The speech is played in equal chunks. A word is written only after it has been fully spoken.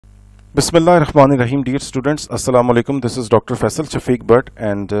Bismillahirrahmanirrahim. Dear students, Assalamu alaikum. This is Dr. Faisal Shafiq Bhatt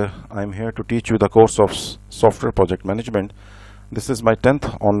and I'm here to teach you the course of Software Project Management. This is my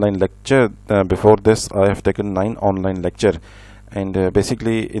 10th online lecture. Before this, I have taken 9 online lecture, and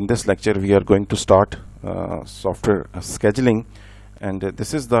basically in this lecture we are going to start software scheduling, and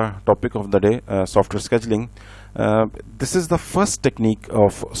this is the topic of the day, software scheduling. This is the first technique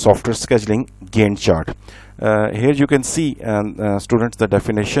of software scheduling, Gantt chart. Here you can see, students, the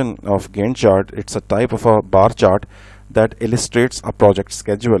definition of Gantt chart. It's a type of a bar chart that illustrates a project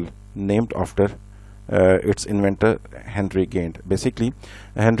schedule named after its inventor Henry giant. Basically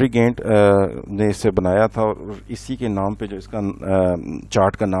Henry giant ने इसे बनाया था और इसी के नाम पे जो इसका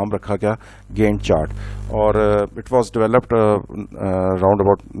चार्ट का नाम रखा गया गेंट चार्ट, और it was developed around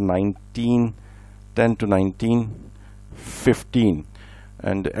about 1910 to 1915.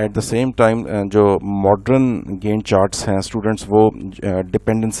 And at the same time जो मॉडर्न गेंट चार्ट्स हैं स्टूडेंट्स, वो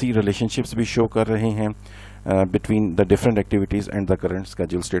डिपेंडेंसी रिलेशनशिप्स भी शो कर रहे हैं between the different activities and the current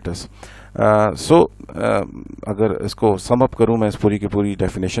schedule status. अगर इसको सम अप करूं मैं इस पूरी की पूरी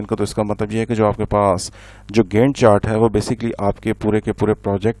डेफिनेशन को, तो इसका मतलब ये है कि जो आपके पास जो गेंट चार्ट है वो बेसिकली आपके पूरे के पूरे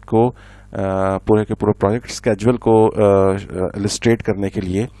प्रोजेक्ट को पूरे के पूरे प्रोजेक्ट स्केड्यूल को इलस्ट्रेट करने के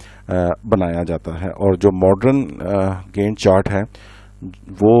लिए बनाया जाता है. और जो मॉडर्न गेंट चार्ट है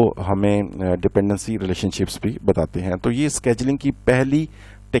वो हमें डिपेंडेंसी रिलेशनशिप्स भी बताते हैं. तो ये स्केड्यूलिंग की पहली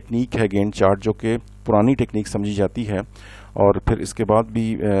टेक्निक है गेंट चार्ट, जो कि पुरानी टेक्निक समझी जाती है, और फिर इसके बाद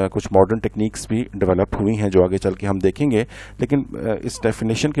भी कुछ मॉडर्न टेक्निक्स भी डेवलप हुई हैं जो आगे चल के हम देखेंगे. लेकिन इस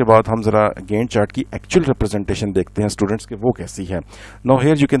डेफिनेशन के बाद हम ज़रा गेंट चार्ट की एक्चुअल रिप्रेजेंटेशन देखते हैं स्टूडेंट्स के वो कैसी है. Now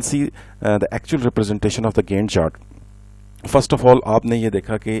here you can see the actual representation of the giant chart. First of all आपने ये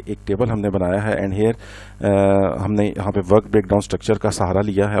देखा कि एक टेबल हमने बनाया है, एंड हेयर हमने यहाँ पे वर्क ब्रेकडाउन स्ट्रक्चर का सहारा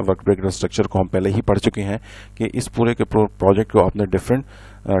लिया है. वर्क ब्रेकडाउन स्ट्रक्चर को हम पहले ही पढ़ चुके हैं कि इस पूरे के प्रोजेक्ट को आपने डिफरेंट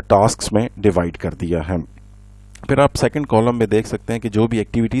टास्क्स में डिवाइड कर दिया है. फिर आप सेकंड कॉलम में देख सकते हैं कि जो भी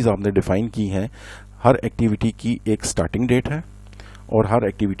एक्टिविटीज़ आपने डिफाइन की हैं, हर एक्टिविटी की एक स्टार्टिंग डेट है और हर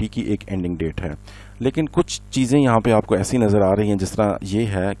एक्टिविटी की एक एंडिंग डेट है. लेकिन कुछ चीज़ें यहाँ पे आपको ऐसी नज़र आ रही हैं, जिस तरह ये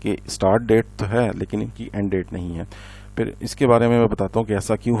है कि स्टार्ट डेट तो है लेकिन इनकी एंड डेट नहीं है. फिर इसके बारे में मैं बताता हूँ कि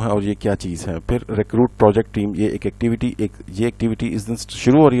ऐसा क्यों है और ये क्या चीज़ है. फिर रिक्रूट प्रोजेक्ट टीम, ये एक एक्टिविटी ये एक्टिविटी इस दिन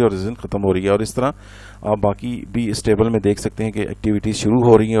शुरू हो रही है और इस दिन ख़त्म हो रही है, और इस तरह आप बाकी भी इस टेबल में देख सकते हैं कि एक्टिविटीज़ शुरू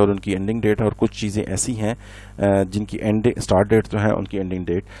हो रही हैं और उनकी एंडिंग डेट है, और कुछ चीज़ें ऐसी हैं जिनकी स्टार्ट डेट तो है उनकी एंडिंग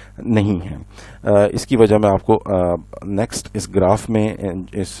डेट नहीं है. इसकी वजह मैं आपको नेक्स्ट इस ग्राफ में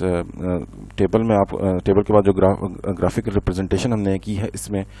इस टेबल में टेबल के बाद जो ग्राफिकल रिप्रेजेंटेशन हमने की है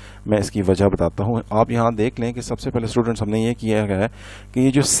इसमें मैं इसकी वजह बताता हूँ. आप यहाँ देख लें कि सबसे पहले स्टूडेंट्स हमने ये किया है कि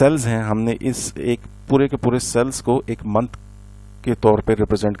ये जो सेल्स हैं हमने इस एक पूरे के पूरे सेल्स को एक मंथ के तौर पे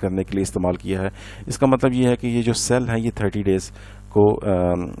रिप्रेजेंट करने के लिए इस्तेमाल किया है. इसका मतलब ये है कि ये जो सेल है ये 30 डेज को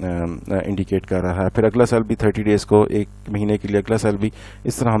इंडिकेट कर रहा है. फिर अगला सेल भी 30 डेज को, एक महीने के लिए अगला सेल भी,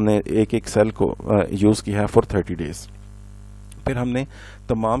 इस तरह हमने एक एक सेल को यूज़ किया है फॉर 30 डेज. फिर हमने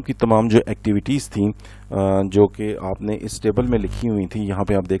तमाम की तमाम जो एक्टिविटीज़ थी जो कि आपने इस टेबल में लिखी हुई थी, यहाँ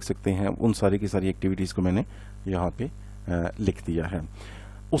पे आप देख सकते हैं, उन सारी की सारी एक्टिविटीज़ को मैंने यहाँ पे लिख दिया है.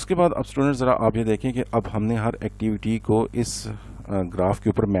 उसके बाद अब स्टूडेंट ज़रा आप ये देखें कि अब हमने हर एक्टिविटी को इस ग्राफ के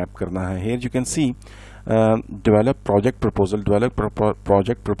ऊपर मैप करना है. Hair you can see develop project proposal. Develop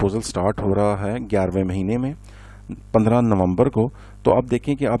project proposal start हो रहा है 11वें महीने में 15 नवंबर को. तो अब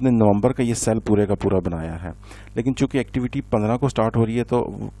देखें कि आपने नवंबर का ये सेल पूरे का पूरा बनाया है, लेकिन चूंकि एक्टिविटी 15 को स्टार्ट हो रही है तो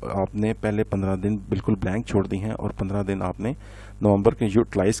आपने पहले 15 दिन बिल्कुल ब्लैंक छोड़ दी हैं, और 15 दिन आपने नवंबर के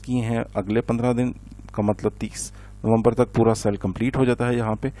यूटिलाइज किए हैं. अगले 15 दिन का मतलब 30 नवंबर तक पूरा सेल कंप्लीट हो जाता है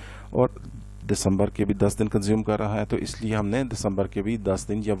यहाँ पे, और दिसंबर के भी 10 दिन कंज्यूम कर रहा है, तो इसलिए हमने दिसंबर के भी 10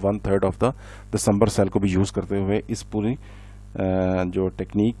 दिन या 1/3 ऑफ द दिसंबर सेल को भी यूज़ करते हुए इस पूरी जो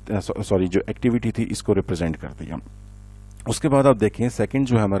टेक्निक जो एक्टिविटी थी इसको रिप्रेजेंट कर दिया. उसके बाद आप देखें सेकंड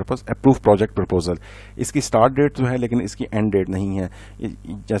जो है हमारे पास अप्रूव प्रोजेक्ट प्रपोजल. इसकी स्टार्ट डेट तो है लेकिन इसकी एंड डेट नहीं है.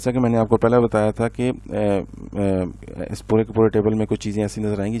 जैसा कि मैंने आपको पहले बताया था कि इस पूरे के पूरे टेबल में कुछ चीज़ें ऐसी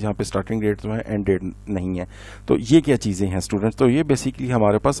नजर आएंगी जहाँ पे स्टार्टिंग डेट तो है एंड डेट नहीं है. तो ये क्या चीज़ें हैं स्टूडेंट्स? तो ये बेसिकली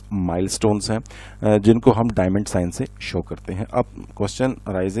हमारे पास माइलस्टोन्स हैं जिनको हम डायमंड साइन से शो करते हैं. अब question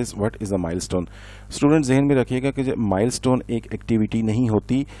arises, what is a milestone? Student जहन में रखिएगा कि माइलस्टोन एक एक्टिविटी नहीं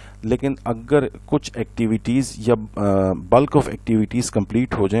होती, लेकिन अगर कुछ एक्टिविटीज़ या बल्क ऑफ एक्टिविटीज़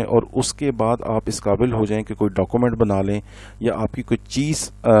कंप्लीट हो जाएं और उसके बाद आप इस काबिल हो जाएं कि कोई डॉक्यूमेंट बना लें या आपकी कोई चीज़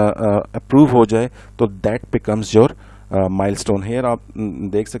अप्रूव हो जाए, तो that becomes your milestone. Hair आप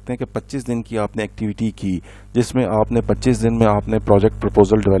देख सकते हैं कि 25 दिन की आपने एक्टिविटी की, जिसमें आपने 25 दिन में आपने प्रोजेक्ट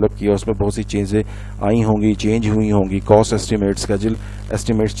प्रपोजल डेवलप किया, उसमें बहुत सी चीज़ें आई होंगी, चेंज हुई होंगी, cost estimate, schedule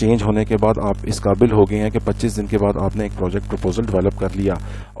estimates change होने के बाद आप इस काबिल हो गए हैं कि 25 दिन के बाद आपने एक प्रोजेक्ट प्रपोजल डेवलप कर लिया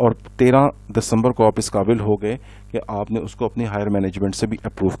और 13 दिसंबर को आप इस काबिल हो गए कि आपने उसको अपनी हायर मैनेजमेंट से भी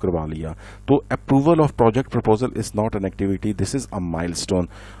अप्रूव करवा लिया। तो approval of project proposal is not an activity, this is a milestone.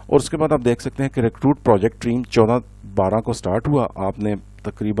 और उसके बाद आप देख सकते हैं कि रिक्रूट प्रोजेक्ट टीम 14/12 को स्टार्ट हुआ, आपने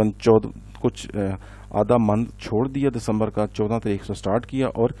तकरीबन आधा मंथ छोड़ दिया दिसंबर का, 14 तारीख से स्टार्ट किया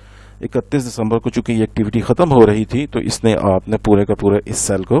और 31 दिसंबर को चूंकि ये एक्टिविटी ख़त्म हो रही थी तो इसने आपने पूरे का पूरे इस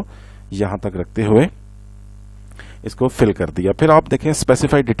सेल को यहाँ तक रखते हुए इसको फिल कर दिया। फिर आप देखें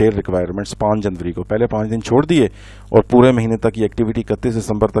स्पेसिफाइड डिटेल रिक्वायरमेंट्स 5 जनवरी को, पहले 5 दिन छोड़ दिए और पूरे महीने तक ये एक्टिविटी 31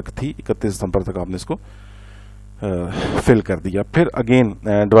 दिसंबर तक थी, 31 दिसंबर तक आपने इसको फिल कर दिया। फिर अगेन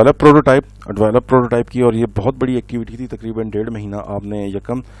डेवलप प्रोटोटाइप की, और ये बहुत बड़ी एक्टिविटी थी, तकरीबन 1.5 महीना आपने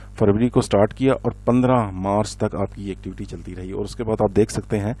 1 फरवरी को स्टार्ट किया और 15 मार्च तक आपकी ये एक्टिविटी चलती रही। और उसके बाद आप देख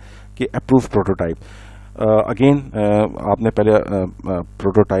सकते हैं कि अप्रूव प्रोटोटाइप अगेन आपने पहले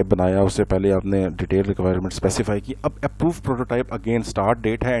प्रोटोटाइप बनाया, उससे पहले आपने डिटेल रिक्वायरमेंट स्पेसिफाई की। अब approve prototype again start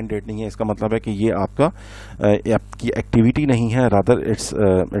date है, एंड डेट नहीं है। इसका मतलब है कि ये आपकी एक्टिविटी नहीं है, rather it's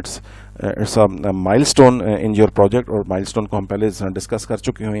a milestone in your project. और माइलस्टोन को हम पहले डिस्कस कर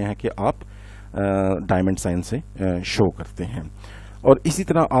चुके हुए हैं कि आप डायमंड साइन से शो करते हैं। और इसी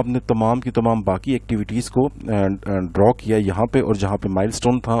तरह आपने तमाम की तमाम बाकी एक्टिविटीज़ को ड्रॉ किया यहाँ पे, और जहाँ पे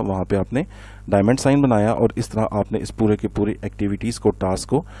माइलस्टोन था वहाँ पे आपने डायमंड साइन बनाया, और इस तरह आपने इस पूरे के पूरी एक्टिविटीज़ को, टास्क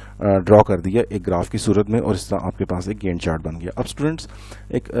को ड्रॉ कर दिया एक ग्राफ की सूरत में, और इस तरह आपके पास एक गैंट चार्ट बन गया। अब स्टूडेंट्स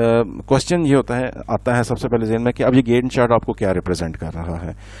एक क्वेश्चन ये आता है सबसे पहले ज़हन में कि अब ये गैंट चार्ट आपको क्या रिप्रेजेंट कर रहा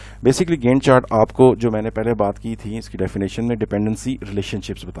है। बेसिकली गैंट चार्ट आपको, जो मैंने पहले बात की थी इसकी डेफिनेशन में, डिपेंडेंसी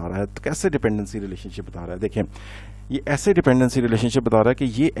रिलेशनशिप्स बता रहा है। तो कैसे डिपेंडेंसी रिलेशनशिप बता रहा है? देखें, ये ऐसे डिपेंडेंसी रिलेशनशिप बता रहा है कि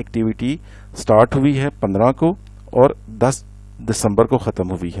ये एक्टिविटी स्टार्ट हुई है 15 को और 10 दिसंबर को ख़त्म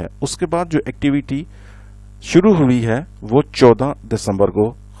हुई है। उसके बाद जो एक्टिविटी शुरू हुई है वो 14 दिसंबर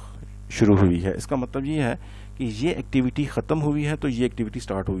को शुरू हुई है। इसका मतलब ये है कि ये एक्टिविटी ख़त्म हुई है तो ये एक्टिविटी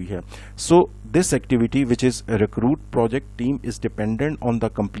स्टार्ट हुई है। So this activity which is recruit project team is dependent on the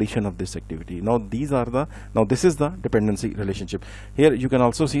completion of this activity. Now this is the dependency relationship. Here you can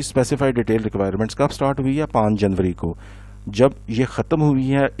also see specified detail requirements. कब start हुई है? 5 जनवरी को। जब ये ख़त्म हुई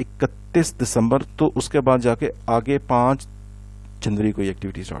है 31 दिसंबर, तो उसके बाद जाके आगे 5 जनवरी को ये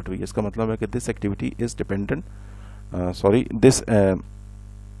एक्टिविटी स्टार्ट हुई है। इसका मतलब है कि this activity is dependent this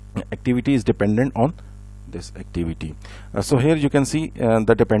activity is dependent on this activity. So here you can see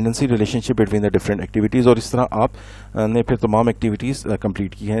the dependency relationship between the different activities, और इस तरह आप ने फिर तमाम एक्टिविटीज़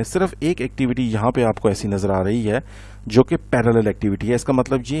कंप्लीट की हैं। सिर्फ एक एक्टिविटी यहाँ पे आपको ऐसी नज़र आ रही है जो कि पैरेलल एक्टिविटी है। इसका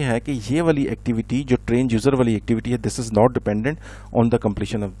मतलब ये है कि ये वाली एक्टिविटी जो ट्रेन यूज़र वाली एक्टिविटी है, this is not dependent on the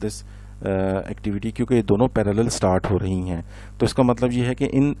completion of this activity, क्योंकि ये दोनों पैरेलल स्टार्ट हो रही हैं। तो इसका मतलब ये है कि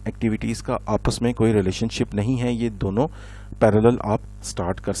इन एक्टिविटीज़ का आपस में कोई रिलेशनशिप नहीं है, ये दोनों पैरेलल आप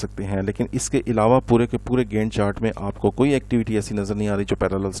स्टार्ट कर सकते हैं। लेकिन इसके अलावा पूरे के पूरे गैंट चार्ट में आपको कोई एक्टिविटी ऐसी नज़र नहीं आ रही जो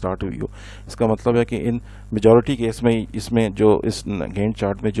पैरेलल स्टार्ट हुई हो। इसका मतलब है कि इन मेजॉरिटी केस में इसमें जो इस गैंट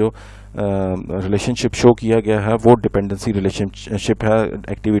चार्ट में जो रिलेशनशिप शो किया गया है वो डिपेंडेंसी रिलेशनशिप है।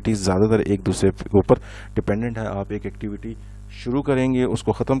 एक्टिविटीज़ ज़्यादातर एक दूसरे के ऊपर डिपेंडेंट है। आप एक एक्टिविटी शुरू करेंगे,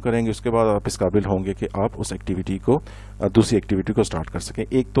 उसको ख़त्म करेंगे, उसके बाद आप इस काबिल होंगे कि आप उस एक्टिविटी को दूसरी एक्टिविटी को स्टार्ट कर सकें।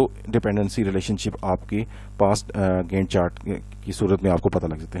 एक तो डिपेंडेंसी रिलेशनशिप आपके पास गैंट चार्ट की सूरत में आपको पता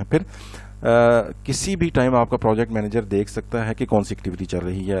लग जाते हैं। फिर किसी भी टाइम आपका प्रोजेक्ट मैनेजर देख सकता है कि कौन सी एक्टिविटी चल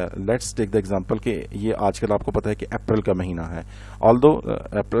रही है। लेट्स टेक द एग्जांपल कि ये आजकल आपको पता है कि अप्रैल का महीना है, ऑल्दो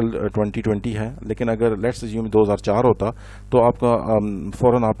अप्रैल 2020 है, लेकिन अगर लेट्स अज्यूम 2004 होता तो आपका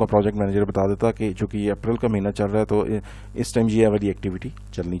फ़ौरन आपका प्रोजेक्ट मैनेजर बता देता कि चूँकि ये अप्रैल का महीना चल रहा है तो इस टाइम ये वाली एक्टिविटी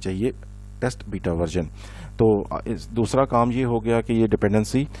चलनी चाहिए, टेस्ट बीटा वर्जन। तो दूसरा काम ये हो गया कि ये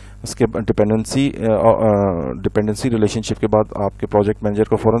डिपेंडेंसी रिलेशनशिप के बाद आपके प्रोजेक्ट मैनेजर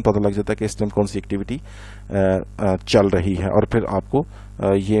को फ़ौरन पता लग जाता है कि इस टाइम कौन सी एक्टिविटी चल रही है, और फिर आपको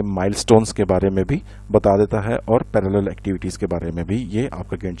ये माइलस्टोन्स के बारे में भी बता देता है और पैरेलल एक्टिविटीज़ के बारे में भी ये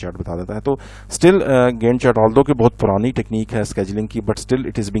आपका गैंट चार्ट बता देता है। तो स्टिल गैंट चार्ट ऑल्दो कि बहुत पुरानी टेक्निक है स्केजुलिंग की, but still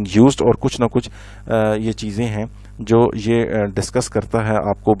it is being used, और कुछ ना कुछ ये चीज़ें हैं जो ये डिस्कस करता है,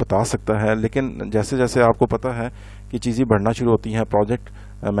 आपको बता सकता है। लेकिन जैसे जैसे आपको पता है कि चीज़ें बढ़ना शुरू होती हैं, प्रोजेक्ट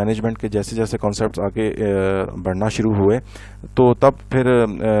मैनेजमेंट के जैसे जैसे कॉन्सेप्ट्स आगे बढ़ना शुरू हुए, तो तब फिर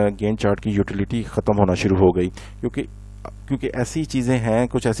गैंट चार्ट की यूटिलिटी ख़त्म होना शुरू हो गई, क्योंकि ऐसी चीज़ें हैं,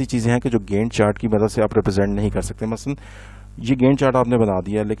 कुछ ऐसी चीज़ें हैं कि जो गैंट चार्ट की मदद से आप रिप्रेजेंट नहीं कर सकते। मसलन ये गैंट चार्ट आपने बना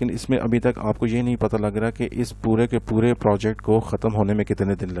दिया, लेकिन इसमें अभी तक आपको ये नहीं पता लग रहा कि इस पूरे के पूरे प्रोजेक्ट को ख़त्म होने में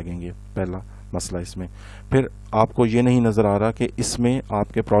कितने दिन लगेंगे, पहला मसला इसमें। फिर आपको ये नहीं नज़र आ रहा कि इसमें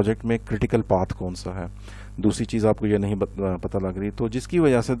आपके प्रोजेक्ट में क्रिटिकल पाथ कौन सा है, दूसरी चीज़ आपको ये नहीं पता लग रही, तो जिसकी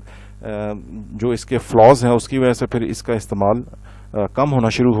वजह से जो इसके फ्लॉज हैं उसकी वजह से फिर इसका इस्तेमाल कम होना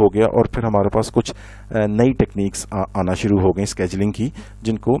शुरू हो गया, और फिर हमारे पास कुछ नई टेक्निक्स आना शुरू हो गई स्केजुलिंग की,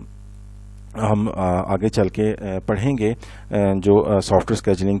 जिनको हम आगे चल के पढ़ेंगे, जो सॉफ्टवेयर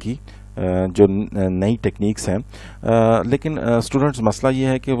स्केजुलिंग की जो नई टेक्निक्स हैं। लेकिन स्टूडेंट्स मसला ये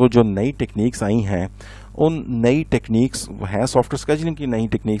है कि वो जो नई टेक्निक्स आई हैं, उन नई टेक्निक्स हैं सॉफ्टवेयर स्केजुलिंग की नई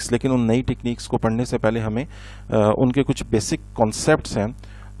टेक्निक्स, लेकिन उन नई टेक्निक्स को पढ़ने से पहले हमें उनके कुछ बेसिक कॉन्सेप्ट्स हैं,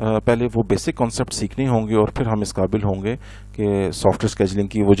 पहले वो बेसिक कॉन्सेप्ट सीखने होंगे, और फिर हम इस काबिल होंगे कि सॉफ्टवेयर स्केजुलिंग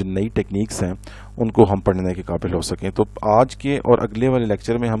की वो जो नई टेक्निक्स हैं उनको हम पढ़ने के काबिल हो सकें। तो आज के और अगले वाले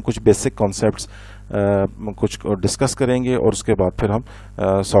लेक्चर में हम कुछ बेसिक कॉन्सेप्ट्स कुछ डिस्कस करेंगे, और उसके बाद फिर हम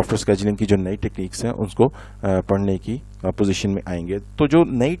सॉफ्टवेयर स्केजुलिंग की जो नई टेक्निक्स हैं उसको पढ़ने की पोजीशन में आएंगे। तो जो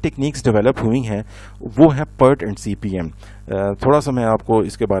नई टेक्निक्स डेवलप हुई हैं वो है PERT एंड CPM। थोड़ा सा मैं आपको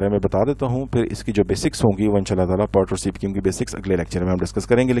इसके बारे में बता देता हूँ, फिर इसकी जो बेसिक्स होंगी वो इंशाल्लाह ताला PERT और CPM की बेसिक्स अगले लेक्चर में हम डिस्कस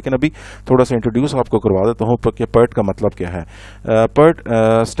करेंगे। लेकिन अभी थोड़ा सा इंट्रोड्यूस आपको करवा देता हूँ कि PERT का मतलब क्या है। PERT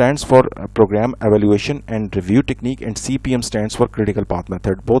stands for programme evaluation and review technique, and CPM stands for critical path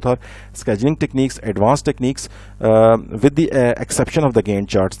method. Both are scheduling techniques, advance techniques with the exception of the Gantt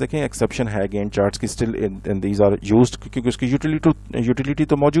charts. देखें एक्सेप्शन है गैंट चार्ट्स की, still these are used, क्योंकि उसकी utility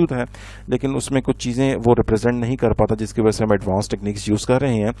तो मौजूद है, लेकिन उसमें कुछ चीज़ें वो रिप्रेजेंट नहीं कर पाता, जिसकी वजह से हम एडवांस टेक्निक्स यूज़ कर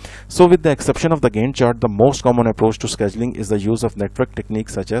रहे हैं। So with the exception of the Gantt chart, the most common approach to scheduling is the use of network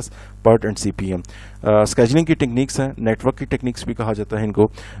techniques such as PERT and CPM। Scheduling की टेक्निक्स हैं, नेटवर्क की techniques भी कहा जाता है इनको।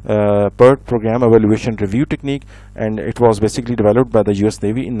 PERT programme evaluation review technique, and it was basically developed by the US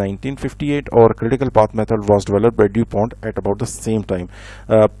navy इन 1958, और critical path method was developed by Dupont at about the same time.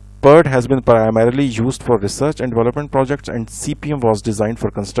 PERT has been primarily used for research and development projects, and CPM was designed for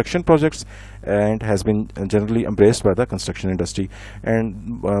construction projects and has been generally embraced by the construction industry.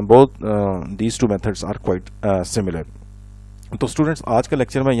 And both these two methods are quite similar. तो students आज का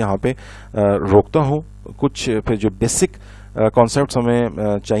lecture मैं यहाँ पे रोकता हूँ। कुछ फिर जो बेसिक कॉन्सेप्ट्स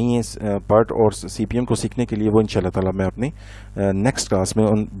हमें चाहिए PERT और CPM को सीखने के लिए, वो इंशाल्लाह ताला मैं अपनी नेक्स्ट क्लास में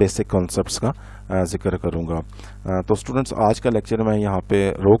उन बेसिक कॉन्सेप्ट्स का जिक्र करूँगा। तो स्टूडेंट्स आज का लेक्चर मैं यहाँ पे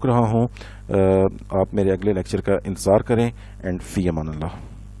रोक रहा हूँ, आप मेरे अगले लेक्चर का इंतज़ार करें, एंड फ़ी अमान अल्लाह।